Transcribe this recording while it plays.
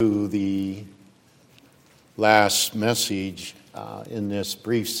To the last message in this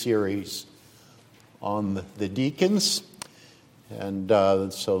brief series on the deacons. And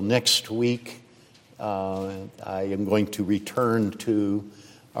so next week I am going to return to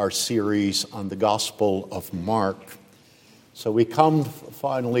our series on the Gospel of Mark. So we come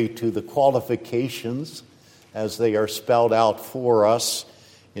finally to the qualifications as they are spelled out for us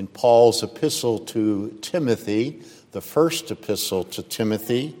in Paul's epistle to Timothy, the first epistle to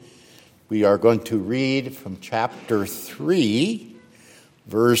Timothy. We are going to read from chapter 3,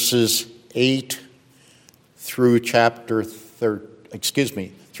 verses 8 through through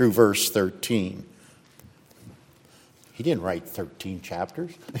verse 13. He didn't write 13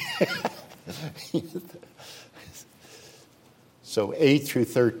 chapters. So 8 through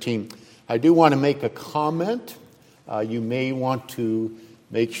 13. I do want to make a comment. You may want to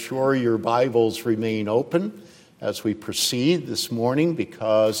make sure your Bibles remain open as we proceed this morning,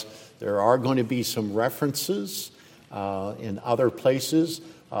 because there are going to be some references in other places,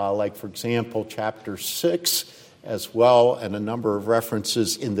 like, for example, chapter 6, as well, and a number of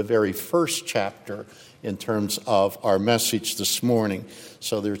references in the very first chapter in terms of our message this morning.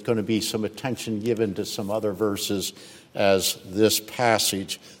 So there's going to be some attention given to some other verses as this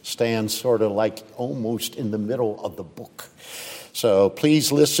passage stands sort of like almost in the middle of the book. So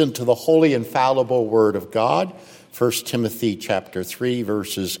please listen to the holy, infallible Word of God, 1 Timothy chapter 3,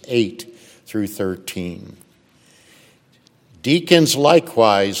 verses 8 through 13. Deacons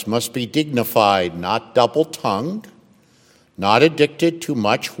likewise must be dignified, not double-tongued, not addicted to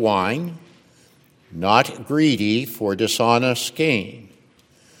much wine, not greedy for dishonest gain.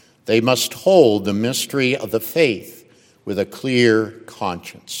 They must hold the mystery of the faith with a clear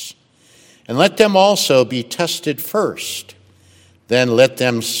conscience. And let them also be tested first. Then let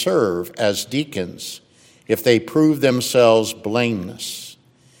them serve as deacons if they prove themselves blameless.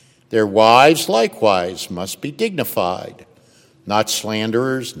 Their wives likewise must be dignified, not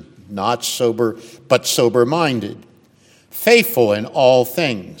slanderers, not sober, but sober-minded, faithful in all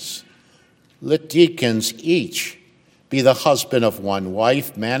things. Let deacons each be the husband of one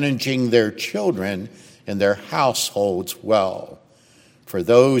wife, managing their children and their households well. For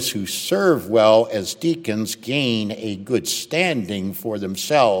those who serve well as deacons gain a good standing for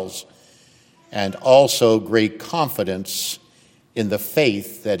themselves and also great confidence in the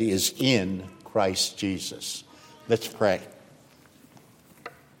faith that is in Christ Jesus. Let's pray.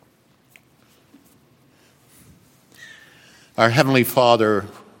 Our Heavenly Father,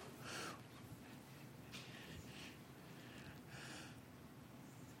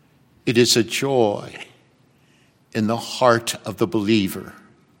 it is a joy in the heart of the believer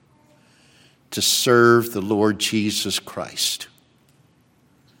to serve the Lord Jesus Christ.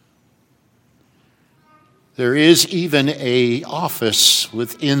 There is even an office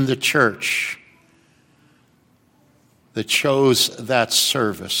within the church that shows that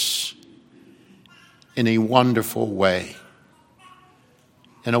service in a wonderful way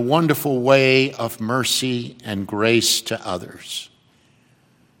of mercy and grace to others.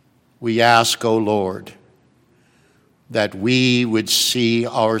 We ask, O Lord, that we would see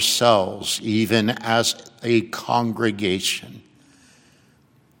ourselves, even as a congregation,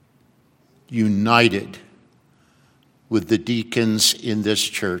 united with the deacons in this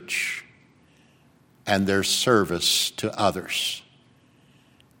church and their service to others.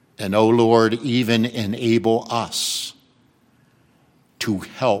 And, O Lord, even enable us to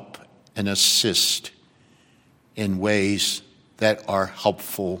help and assist in ways that are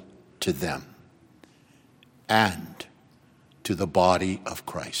helpful to them and to the body of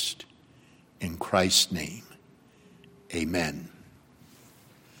Christ. In Christ's name, amen.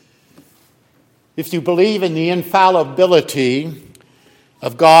 If you believe in the infallibility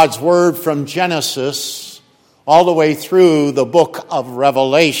of God's Word from Genesis all the way through the book of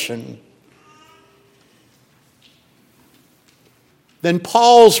Revelation, then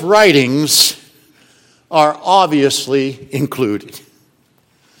Paul's writings are obviously included.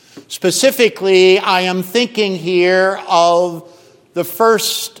 Specifically, I am thinking here of the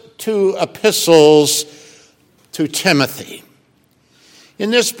first two epistles to Timothy.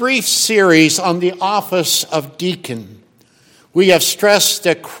 In this brief series on the office of deacon, we have stressed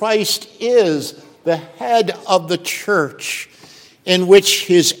that Christ is the head of the church, in which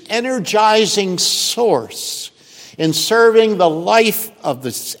his energizing source in serving the life of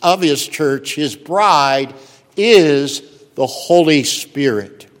his church, his bride, is the Holy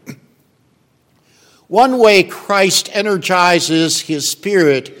Spirit. One way Christ energizes his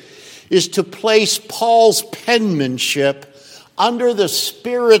Spirit is to place Paul's penmanship under the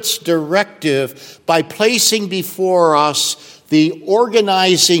Spirit's directive by placing before us the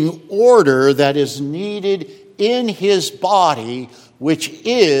organizing order that is needed in his body, which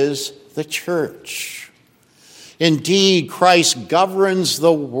is the church. Indeed, Christ governs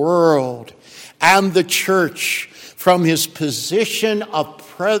the world and the church from his position of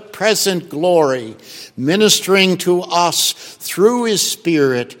present glory, ministering to us through his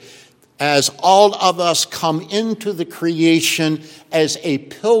Spirit as all of us come into the creation as a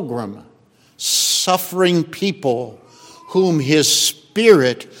pilgrim, suffering people whom his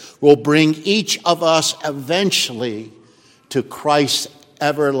Spirit will bring each of us eventually to Christ's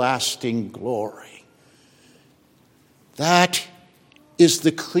everlasting glory. That is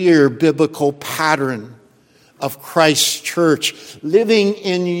the clear biblical pattern of Christ's church, living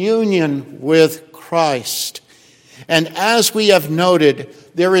in union with Christ. And as we have noted,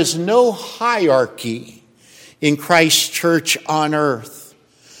 there is no hierarchy in Christ's church on earth,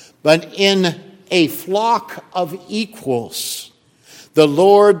 but in a flock of equals, the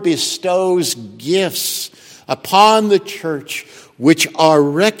Lord bestows gifts upon the church which are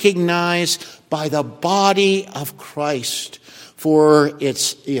recognized by the body of Christ for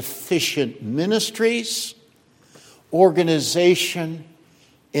its efficient ministries, organization,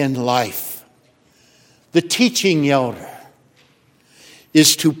 and life. The teaching elder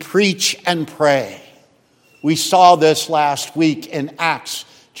is to preach and pray. We saw this last week in Acts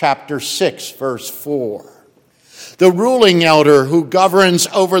chapter 6, verse 4. The ruling elder who governs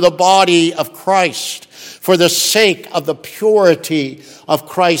over the body of Christ for the sake of the purity of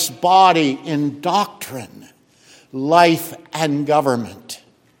Christ's body in doctrine, life, and government.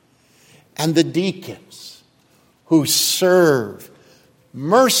 And the deacons who serve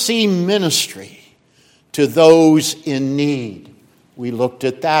mercy ministry to those in need. We looked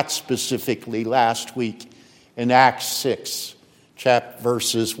at that specifically last week in Acts 6,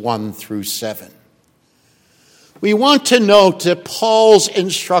 verses 1 through 7. We want to note that Paul's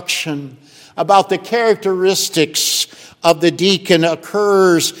instruction about the characteristics of the deacon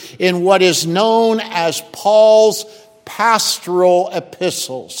occurs in what is known as Paul's pastoral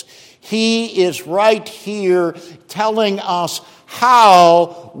epistles. He is right here telling us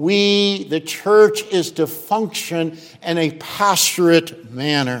how we, the church, is to function in a pastorate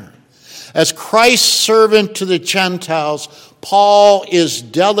manner. As Christ's servant to the Gentiles, Paul is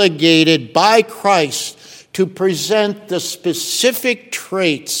delegated by Christ to present the specific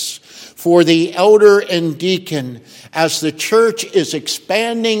traits for the elder and deacon as the church is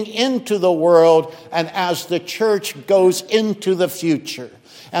expanding into the world and as the church goes into the future.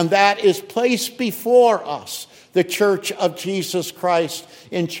 And that is placed before us, the church of Jesus Christ,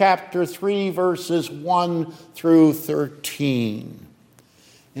 in chapter 3, verses 1 through 13.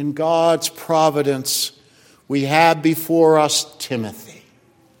 In God's providence, we have before us Timothy,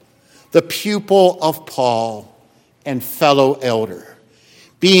 the pupil of Paul and fellow elder,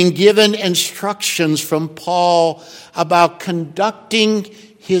 being given instructions from Paul about conducting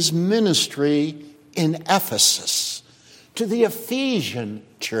his ministry in Ephesus to the Ephesian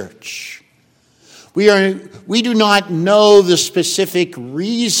church. We do not know the specific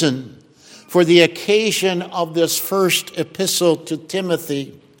reason for the occasion of this first epistle to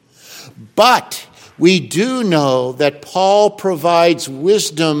Timothy, but we do know that Paul provides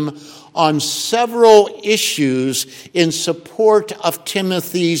wisdom on several issues in support of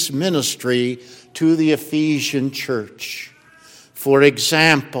Timothy's ministry to the Ephesian church. For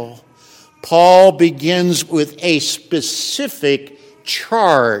example, Paul begins with a specific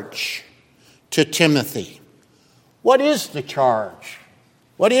charge to Timothy. What is the charge?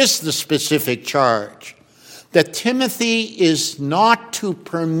 What is the specific charge? That Timothy is not to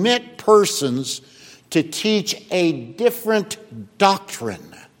permit persons to teach a different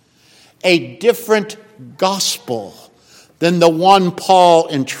doctrine, a different gospel than the one Paul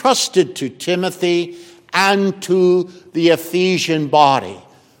entrusted to Timothy and to the Ephesian body.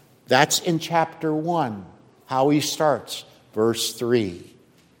 That's in chapter 1, how he starts, verse 3.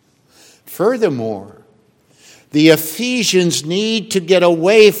 Furthermore, the Ephesians need to get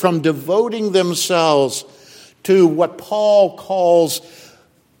away from devoting themselves to what Paul calls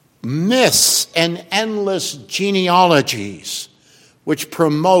myths and endless genealogies, which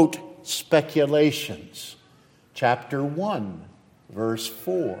promote speculations. Chapter 1, verse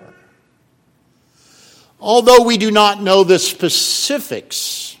 4. Although we do not know the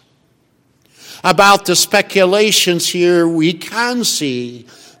specifics about the speculations here, we can see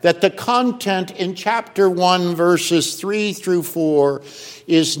that the content in chapter 1, verses 3 through 4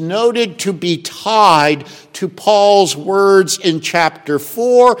 is noted to be tied to Paul's words in chapter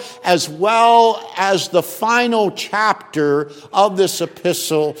 4, as well as the final chapter of this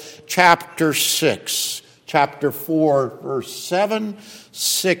epistle, chapter 6. chapter 4, verse 7,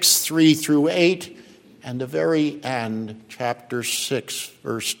 6, 3 through 8, and the very end, chapter 6,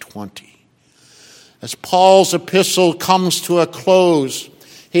 verse 20. As Paul's epistle comes to a close,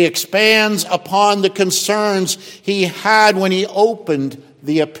 he expands upon the concerns he had when he opened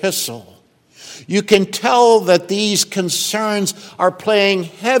the epistle. You can tell that these concerns are playing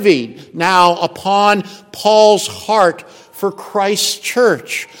heavy now upon Paul's heart for Christ's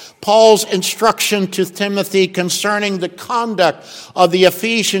church. Paul's instruction to Timothy concerning the conduct of the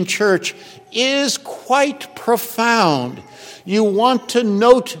Ephesian church is quite profound. You want to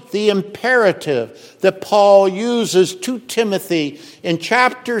note the imperative that Paul uses to Timothy in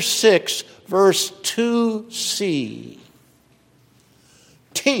chapter 6, verse 2c.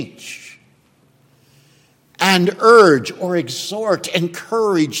 Teach and urge or exhort,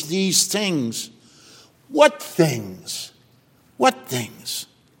 encourage these things. What things? What things?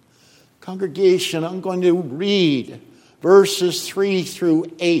 Congregation, I'm going to read verses 3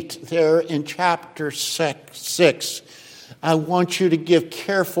 through 8 there in chapter 6. I want you to give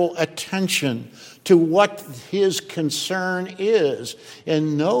careful attention to what his concern is.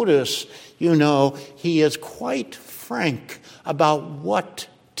 And notice, he is quite frank about what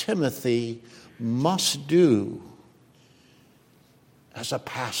Timothy must do as a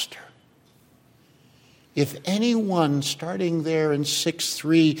pastor. If anyone, starting there in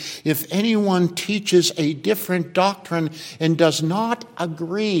 6:3, if anyone teaches a different doctrine and does not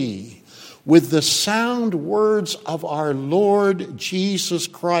agree with the sound words of our Lord Jesus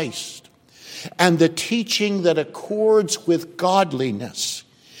Christ and the teaching that accords with godliness,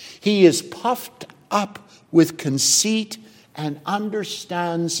 he is puffed up with conceit and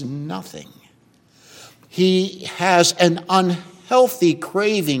understands nothing. He has an unhealthy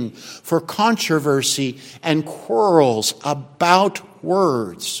craving for controversy and quarrels about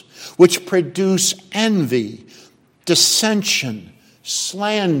words, which produce envy, dissension,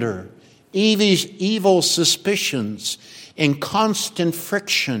 slander, evil suspicions, and constant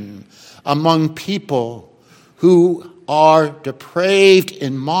friction among people who are depraved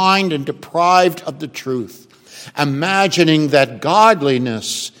in mind and deprived of the truth, imagining that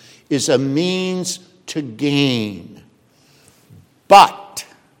godliness is a means to gain. But,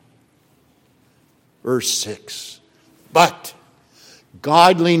 verse 6, but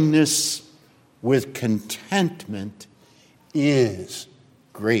godliness with contentment is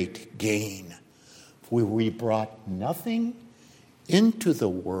great gain. For we brought nothing into the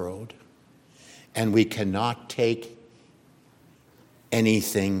world, and we cannot take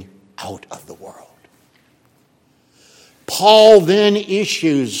anything out of the world. Paul then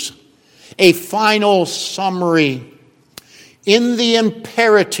issues a final summary in the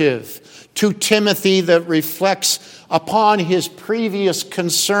imperative to Timothy that reflects upon his previous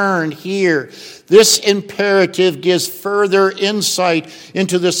concern here. This imperative gives further insight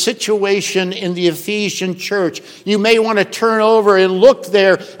into the situation in the Ephesian church. You may want to turn over and look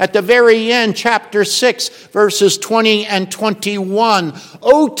there at the very end, chapter 6, verses 20 and 21.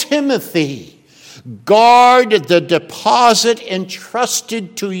 O Timothy, guard the deposit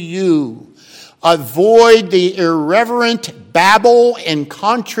entrusted to you. Avoid the irreverent babble and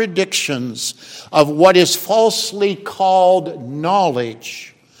contradictions of what is falsely called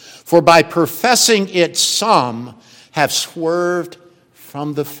knowledge. For by professing it, some have swerved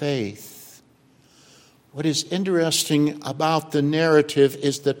from the faith. What is interesting about the narrative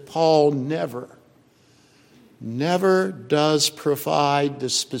is that Paul never does provide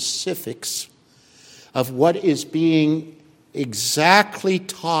the specifics of what is being exactly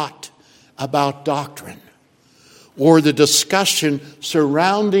taught about doctrine, or the discussion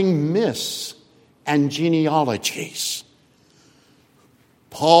surrounding myths and genealogies.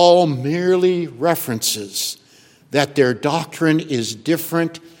 Paul merely references that their doctrine is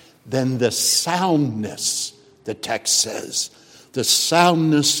different than the soundness, the text says, the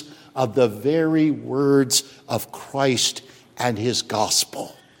soundness of the very words of Christ and his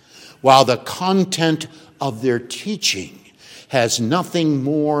gospel, while the content of their teaching has nothing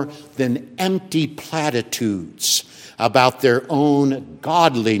more than empty platitudes about their own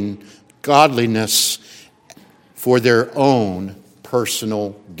godliness for their own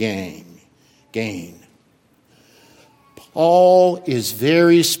personal gain. Paul is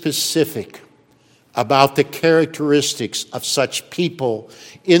very specific about the characteristics of such people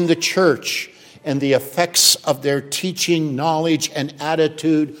in the church and the effects of their teaching, knowledge, and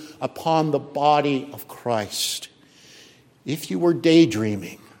attitude upon the body of Christ. If you were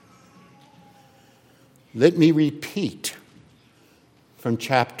daydreaming, let me repeat from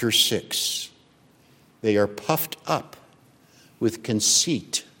chapter 6. They are puffed up with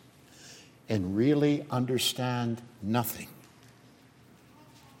conceit and really understand nothing.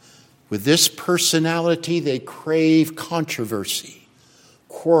 With this personality, they crave controversy,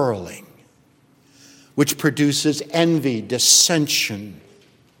 quarreling, which produces envy, dissension,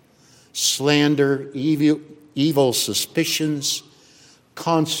 slander, evil suspicions,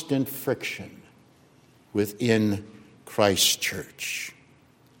 constant friction within Christ's church.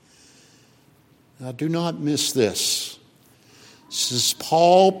 Now, do not miss this. Since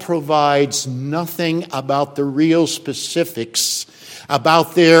Paul provides nothing about the real specifics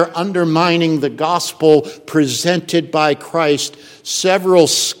about their undermining the gospel presented by Christ, several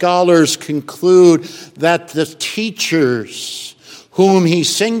scholars conclude that the teachers whom he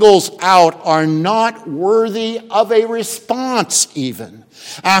singles out are not worthy of a response even.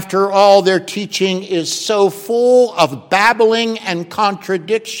 After all, their teaching is so full of babbling and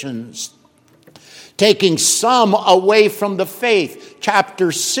contradictions, taking some away from the faith.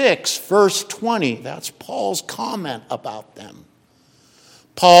 Chapter 6, verse 20, that's Paul's comment about them.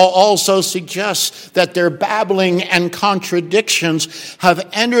 Paul also suggests that their babbling and contradictions have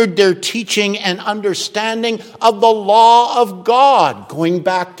entered their teaching and understanding of the law of God, going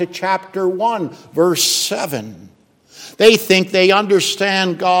back to chapter 1, verse 7. They think they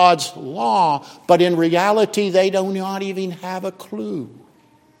understand God's law, but in reality they do not even have a clue.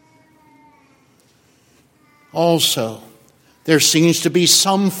 Also, there seems to be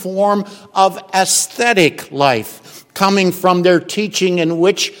some form of aesthetic life coming from their teaching in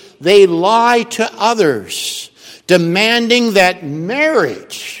which they lie to others, demanding that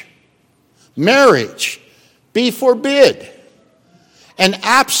marriage be forbid, and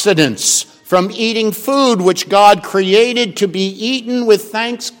abstinence from eating food which God created to be eaten with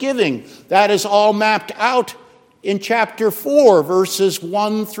thanksgiving. That is all mapped out in chapter 4, verses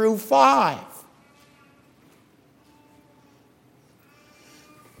 1 through 5.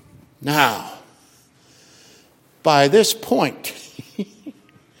 Now, by this point,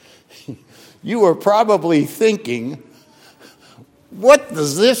 you are probably thinking, what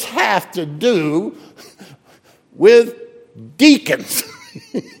does this have to do with deacons?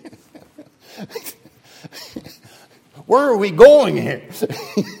 Where are we going here?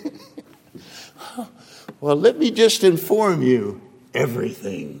 Well, let me just inform you,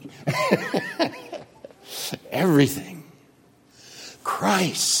 everything. Everything.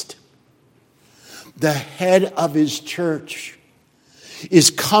 Christ, the head of his church,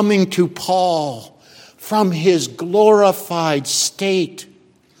 is coming to Paul from his glorified state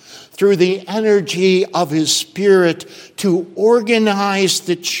through the energy of his Spirit to organize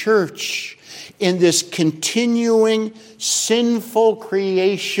the church in this continuing sinful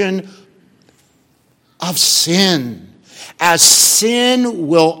creation of sin, as sin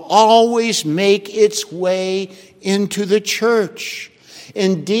will always make its way into the church.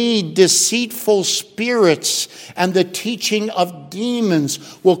 Indeed, deceitful spirits and the teaching of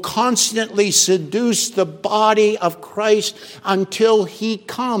demons will constantly seduce the body of Christ until he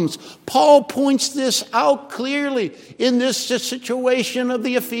comes. Paul points this out clearly in this situation of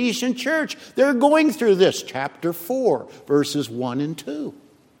the Ephesian church. They're going through this, chapter 4, verses 1 and 2.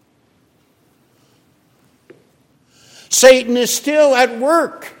 Satan is still at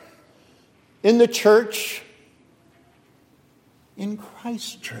work in the church, in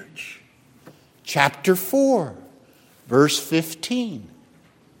Christ's church. Chapter 4, verse 15.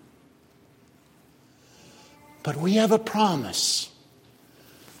 But we have a promise.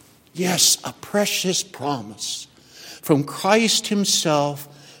 Yes, a precious promise from Christ himself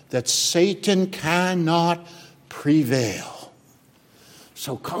that Satan cannot prevail.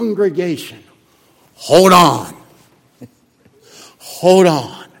 So, congregation, hold on. Hold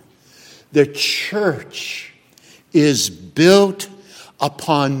on. The church is built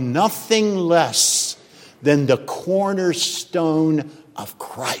upon nothing less than the cornerstone of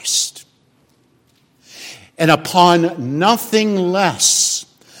Christ, and upon nothing less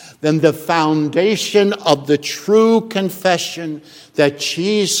than the foundation of the true confession that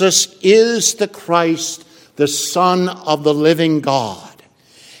Jesus is the Christ, the Son of the living God.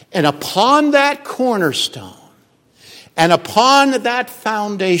 And upon that cornerstone, and upon that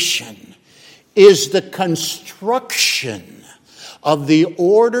foundation, is the construction of the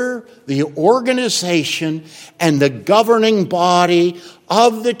order, the organization, and the governing body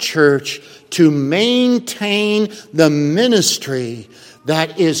of the church to maintain the ministry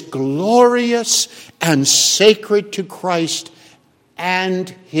that is glorious and sacred to Christ and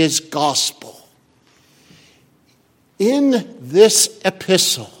his gospel. In this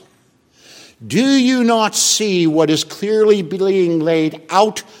epistle, do you not see what is clearly being laid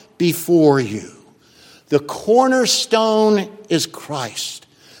out before you? The cornerstone is Christ.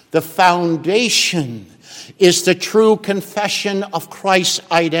 The foundation is the true confession of Christ's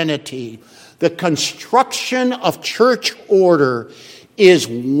identity. The construction of church order is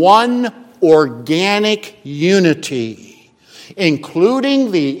one organic unity,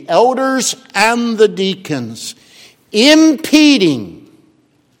 including the elders and the deacons, impeding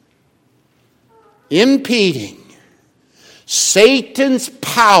Satan's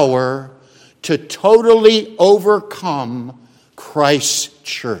power to totally overcome Christ's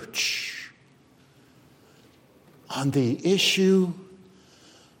church. On the issue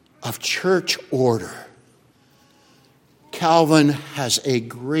of church order, Calvin has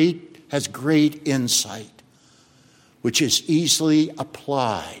great insight, which is easily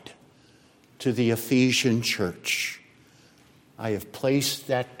applied to the Ephesian church. I have placed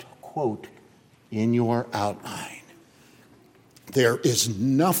that quote in your outline. There is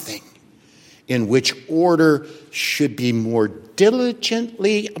nothing in which order should be more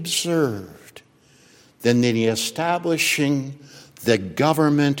diligently observed than in establishing the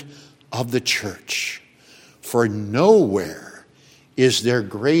government of the church. For nowhere is there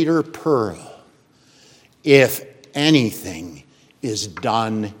greater peril if anything is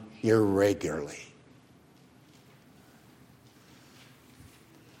done irregularly.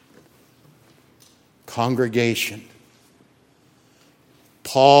 Congregation,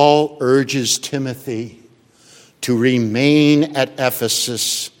 Paul urges Timothy to remain at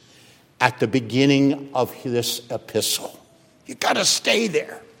Ephesus at the beginning of this epistle. You got to stay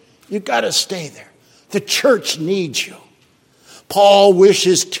there. You got to stay there. The church needs you. Paul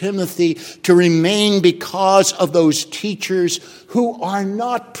wishes Timothy to remain because of those teachers who are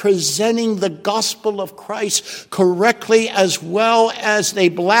not presenting the gospel of Christ correctly, as well as they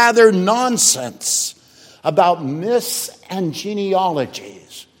blather nonsense about myths and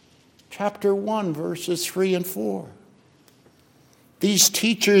genealogies. Chapter 1, verses 3 and 4. These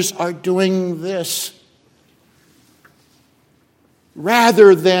teachers are doing this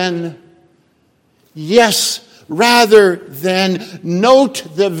rather than note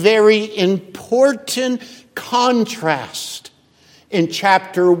the very important contrast in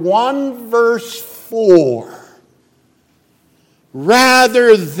chapter 1, verse 4.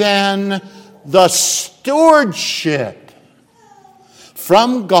 Rather than the stewardship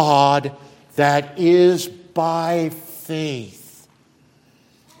from God that is by faith.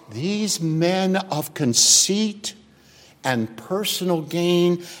 These men of conceit and personal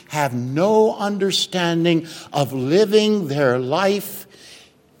gain have no understanding of living their life,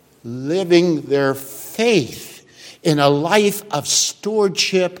 living their faith in a life of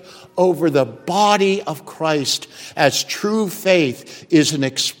stewardship over the body of Christ, as true faith is an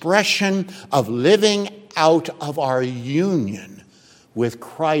expression of living out of our union with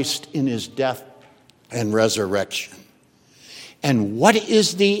Christ in his death and resurrection. And what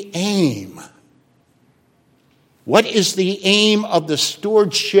is the aim? What is the aim of the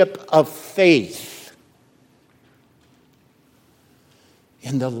stewardship of faith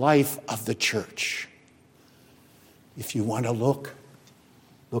in the life of the church? If you want to look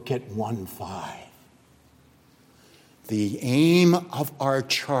at 1:5. The aim of our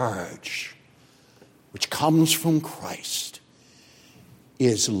charge, which comes from Christ,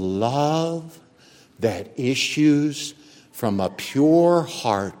 is love that issues from a pure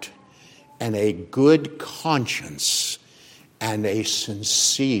heart and a good conscience and a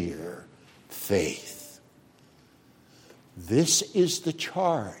sincere faith. This is the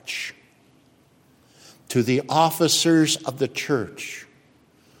charge to the officers of the church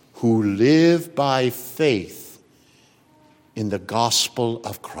who live by faith in the gospel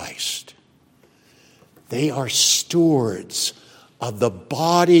of Christ. They are stewards of the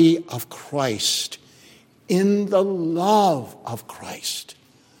body of Christ in the love of Christ.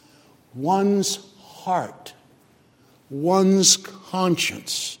 One's heart, one's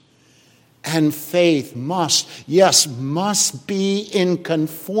conscience, and faith must be in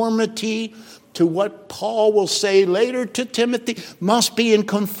conformity to what Paul will say later to Timothy, must be in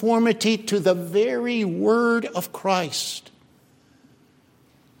conformity to the very word of Christ.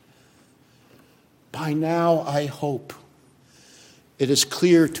 By now, I hope it is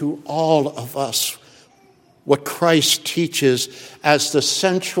clear to all of us what Christ teaches as the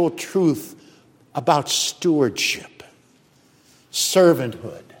central truth about stewardship,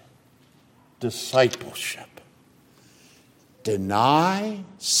 servanthood, discipleship. Deny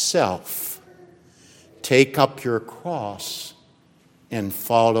self, take up your cross, and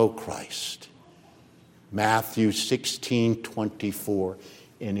follow Christ. Matthew 16:24.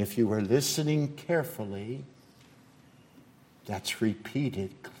 And if you were listening carefully, that's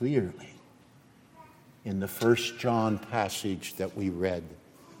repeated clearly in the 1 John passage that we read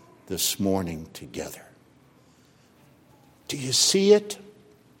this morning together. Do you see it?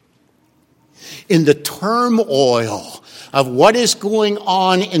 In the turmoil of what is going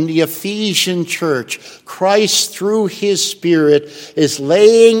on in the Ephesian church, Christ, through his Spirit, is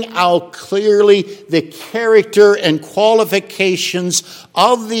laying out clearly the character and qualifications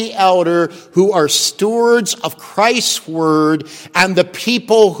of the elder who are stewards of Christ's word and the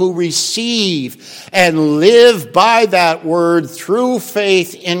people who receive and live by that word through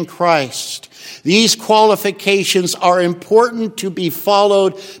faith in Christ. These qualifications are important to be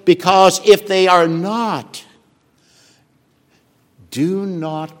followed because if they are not, do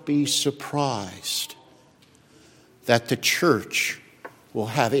not be surprised that the church will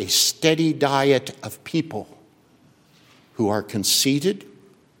have a steady diet of people who are conceited,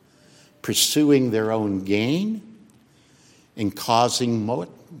 pursuing their own gain, and causing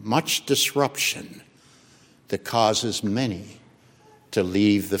much disruption that causes many to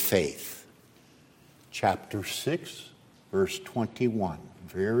leave the faith. Chapter 6, verse 21,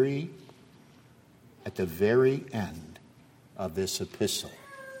 at the very end of this epistle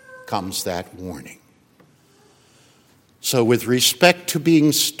comes that warning. So with respect to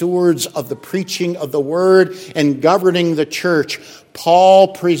being stewards of the preaching of the word and governing the church,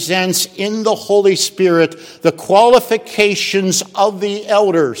 Paul presents in the Holy Spirit the qualifications of the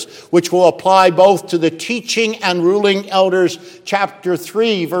elders, which will apply both to the teaching and ruling elders, chapter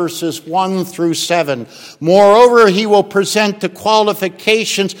 3, verses 1 through 7. Moreover, he will present the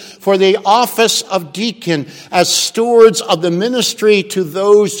qualifications for the office of deacon as stewards of the ministry to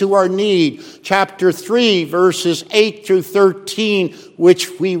those who are in need, chapter 3, verses 8 through 13,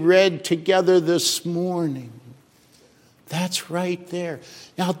 which we read together this morning. That's right there.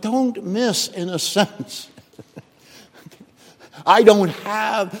 Now, don't miss, in a sense. I don't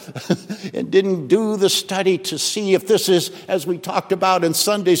have and didn't do the study to see if this is, as we talked about in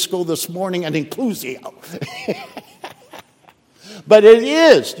Sunday school this morning, an inclusio. But it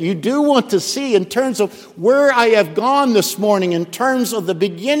is. You do want to see in terms of where I have gone this morning, in terms of the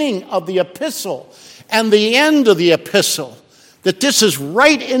beginning of the epistle and the end of the epistle, that this is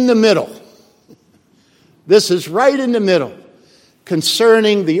right in the middle. This is right in the middle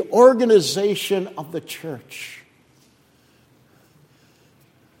concerning the organization of the church.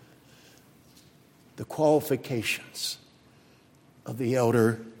 The qualifications of the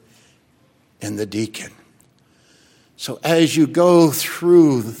elder and the deacon. So as you go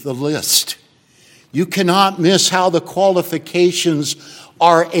through the list, you cannot miss how the qualifications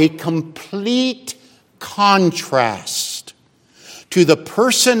are a complete contrast to the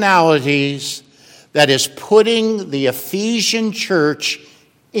personalities that is putting the Ephesian church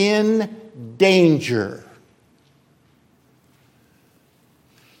in danger.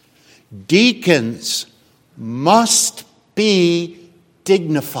 Deacons must be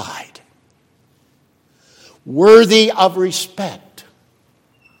dignified, worthy of respect,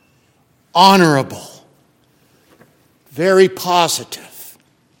 honorable, very positive.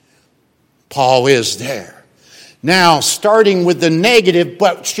 Paul is there. Now, starting with the negative,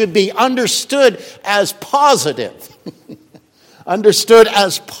 but should be understood as positive. Understood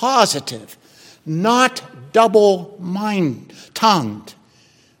as positive, not double-tongued,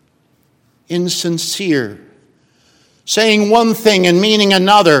 insincere. Saying one thing and meaning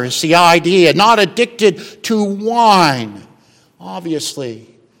another is the idea. Not addicted to wine. Obviously,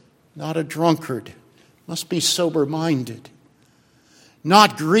 not a drunkard. Must be sober-minded.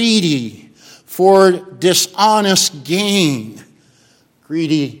 Not greedy for dishonest gain,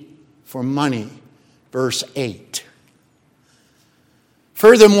 greedy for money, verse 8.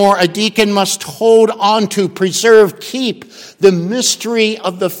 Furthermore, a deacon must hold on to, preserve, keep the mystery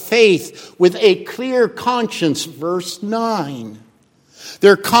of the faith with a clear conscience, verse 9.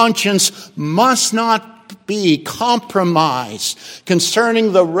 Their conscience must not be compromised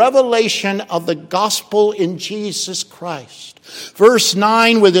concerning the revelation of the gospel in Jesus Christ. Verse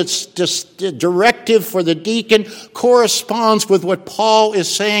 9, with its directive for the deacon, corresponds with what Paul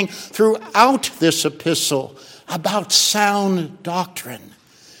is saying throughout this epistle about sound doctrine.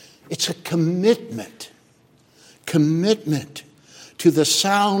 It's a commitment to the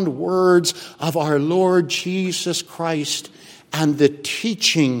sound words of our Lord Jesus Christ and the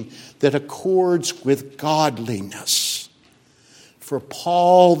teaching that accords with godliness. For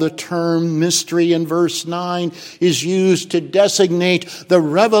Paul, the term mystery in verse 9 is used to designate the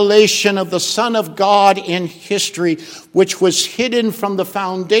revelation of the Son of God in history, which was hidden from the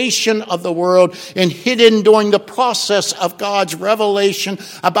foundation of the world and hidden during the process of God's revelation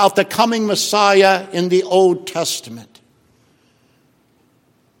about the coming Messiah in the Old Testament.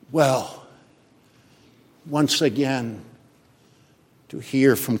 Well, once again, to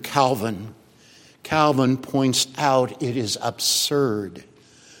hear from Calvin. Calvin points out it is absurd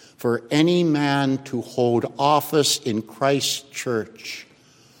for any man to hold office in Christ's church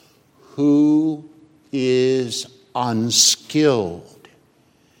who is unskilled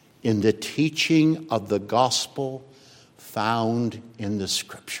in the teaching of the gospel found in the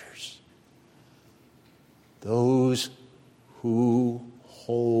Scriptures. Those who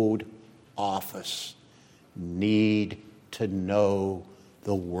hold office need to know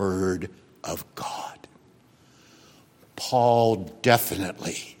the Word of God. Paul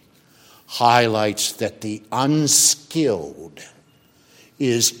definitely highlights that the unskilled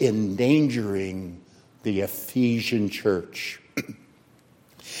is endangering the Ephesian church.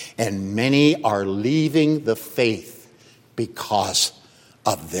 And many are leaving the faith because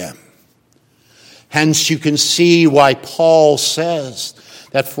of them. Hence, you can see why Paul says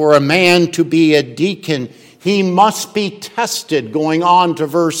that for a man to be a deacon, he must be tested, going on to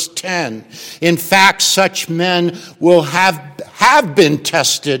verse 10. In fact, such men will have been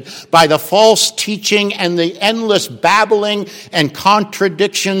tested by the false teaching and the endless babbling and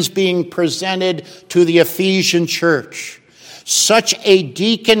contradictions being presented to the Ephesian church. Such a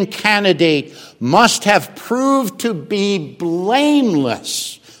deacon candidate must have proved to be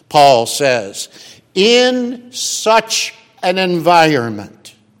blameless, Paul says, in such an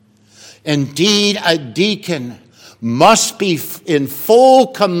environment. Indeed, a deacon must be in full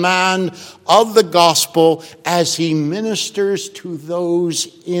command of the gospel as he ministers to those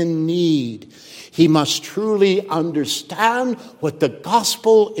in need. He must truly understand what the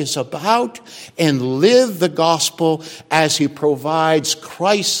gospel is about and live the gospel as he provides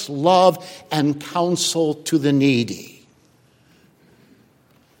Christ's love and counsel to the needy.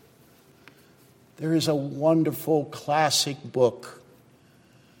 There is a wonderful classic book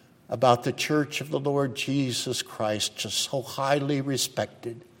about the Church of the Lord Jesus Christ, just so highly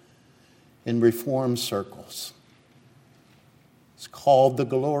respected in Reformed circles. It's called The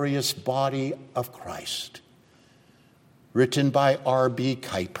Glorious Body of Christ, written by R.B.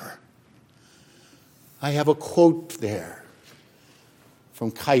 Kuyper. I have a quote there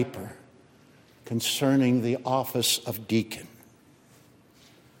from Kuyper concerning the office of deacon.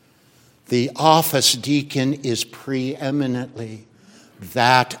 The office deacon is preeminently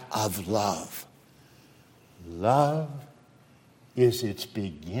that of love. Love is its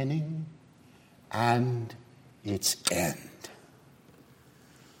beginning and its end.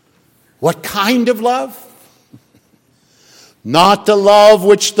 What kind of love? Not the love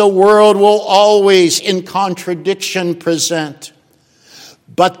which the world will always in contradiction present,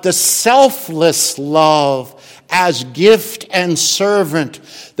 but the selfless love as gift and servant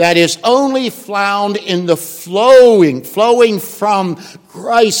that is only found in the flowing from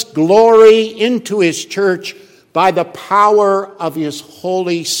Christ's glory into his church by the power of his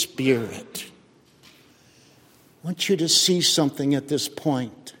Holy Spirit. I want you to see something at this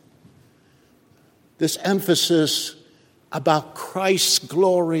point. This emphasis about Christ's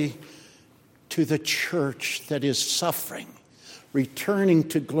glory to the church that is suffering, returning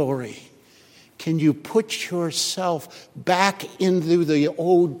to glory. Can you put yourself back into the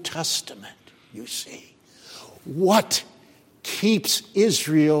Old Testament, you see? What keeps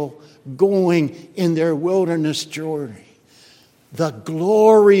Israel going in their wilderness journey? The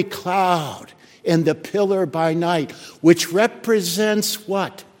glory cloud and the pillar by night, which represents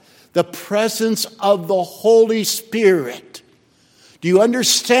what? The presence of the Holy Spirit. Do you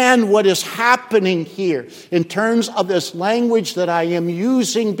understand what is happening here in terms of this language that I am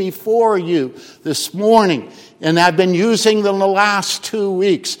using before you this morning, and I've been using in the last 2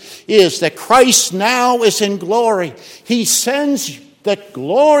 weeks, is that Christ now is in glory. He sends that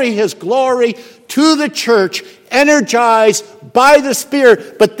glory, his glory, to the church, energized by the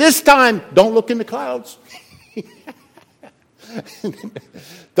Spirit. But this time, don't look in the clouds.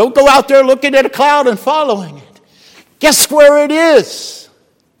 Don't go out there looking at a cloud and following it. Guess where it is?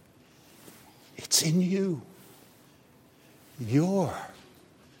 It's in you. You're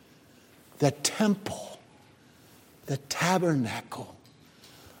the temple, the tabernacle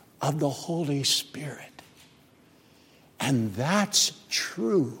of the Holy Spirit. And that's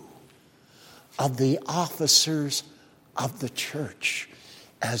true of the officers of the church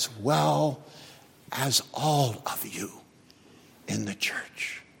as well as all of you in the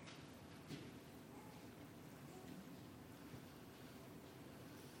church.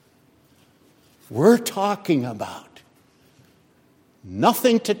 We're talking about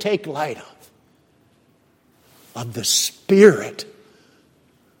nothing to take light of the Spirit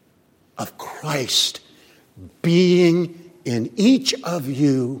of Christ being in each of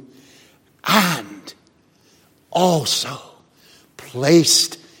you and also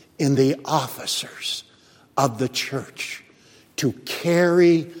placed in the officers of the church to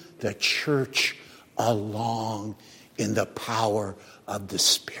carry the church along in the power of the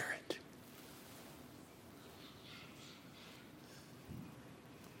Spirit.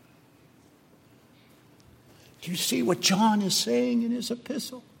 Do you see what John is saying in his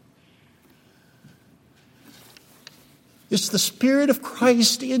epistle? Is the Spirit of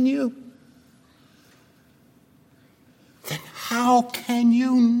Christ in you? Then how can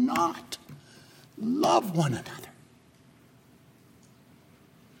you not love one another?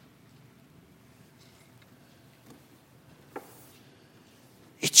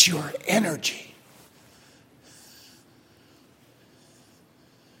 It's your energy.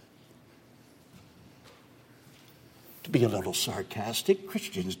 To be a little sarcastic,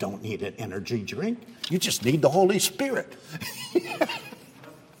 Christians don't need an energy drink. You just need the Holy Spirit.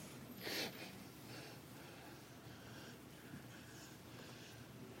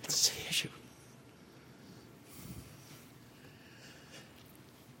 It's the issue.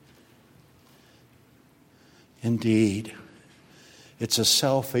 Indeed, it's a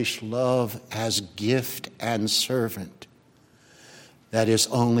selfish love as gift and servant that is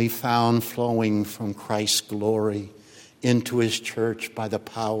only found flowing from Christ's glory into his church by the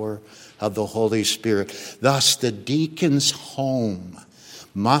power of the Holy Spirit. Thus, the deacon's home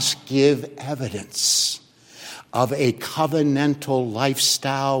must give evidence of a covenantal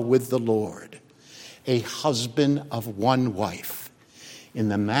lifestyle with the Lord, a husband of one wife, in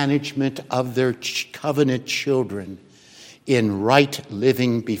the management of their covenant children, in right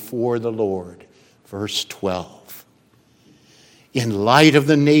living before the Lord. Verse 12. In light of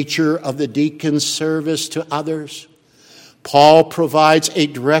the nature of the deacon's service to others, Paul provides a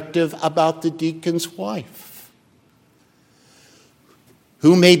directive about the deacon's wife,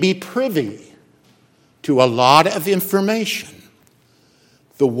 who may be privy to a lot of information.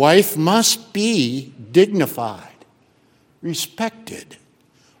 The wife must be dignified, respected,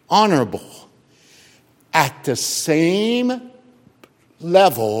 honorable, at the same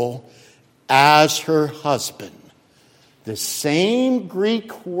level as her husband. The same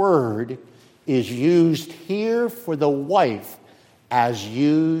Greek word is used here for the wife as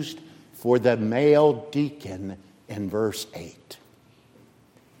used for the male deacon in verse 8.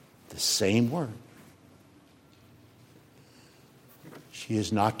 The same word. She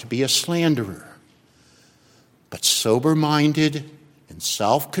is not to be a slanderer, but sober-minded and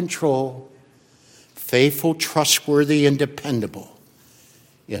self-control, faithful, trustworthy, and dependable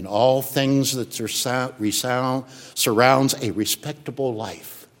in all things that surrounds a respectable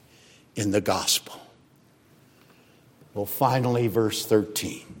life in the gospel. Well, finally, verse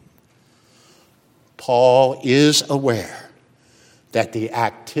 13. Paul is aware that the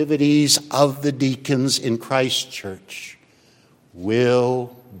activities of the deacons in Christ's church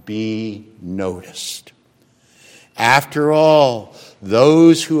will be noticed. After all,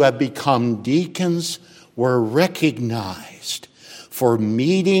 those who have become deacons were recognized for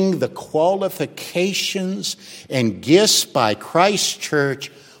meeting the qualifications and gifts by Christ's church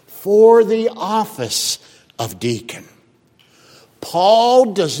for the office of deacon.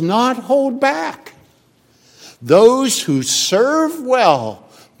 Paul does not hold back. Those who serve well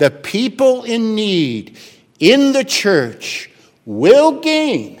the people in need in the church will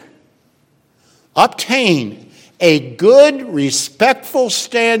obtain a good, respectful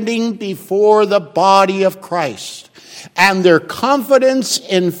standing before the body of Christ, and their confidence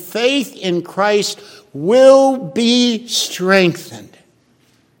and faith in Christ will be strengthened.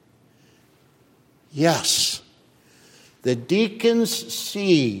 Yes, the deacons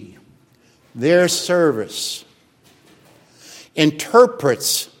see their service,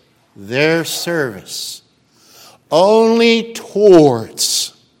 interprets their service only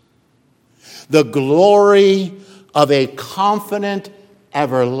towards the glory of a confident,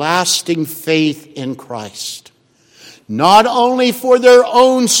 everlasting faith in Christ. Not only for their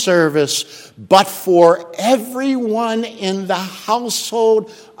own service, but for everyone in the household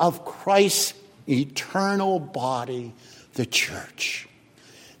of Christ's eternal body, the church.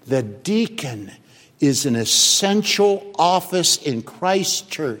 The deacon is an essential office in Christ's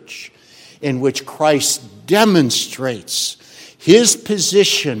church in which Christ demonstrates his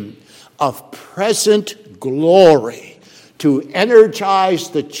position of present glory to energize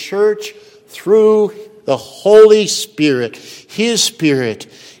the church through the Holy Spirit, his Spirit,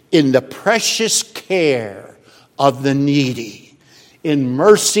 in the precious care of the needy, in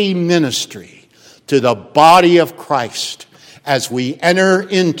mercy ministry to the body of Christ as we enter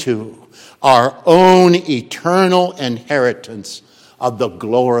into our own eternal inheritance of the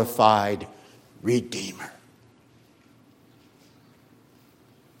glorified Redeemer.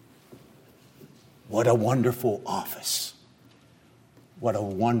 What a wonderful office. What a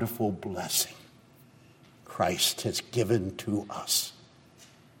wonderful blessing Christ has given to us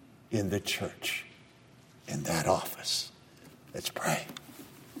in the church, in that office. Let's pray.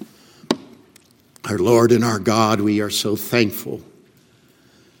 Our Lord and our God, we are so thankful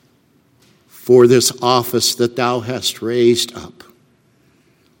for this office that thou hast raised up.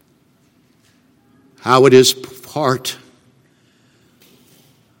 How it is part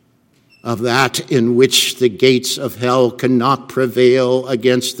of that in which the gates of hell cannot prevail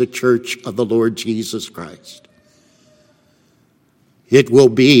against the church of the Lord Jesus Christ. It will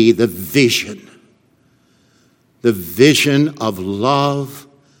be the vision of love,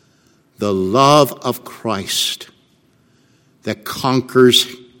 the love of Christ that conquers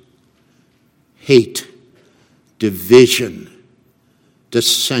hate, division,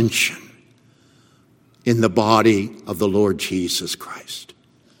 dissension in the body of the Lord Jesus Christ.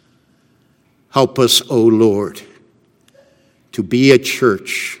 Help us, O Lord, to be a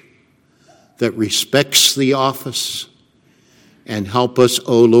church that respects the office, and help us,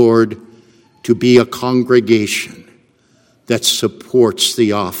 O Lord, to be a congregation that supports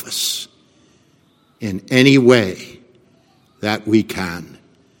the office in any way that we can.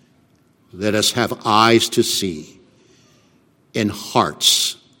 Let us have eyes to see and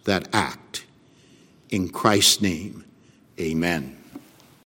hearts that act. In Christ's name, amen.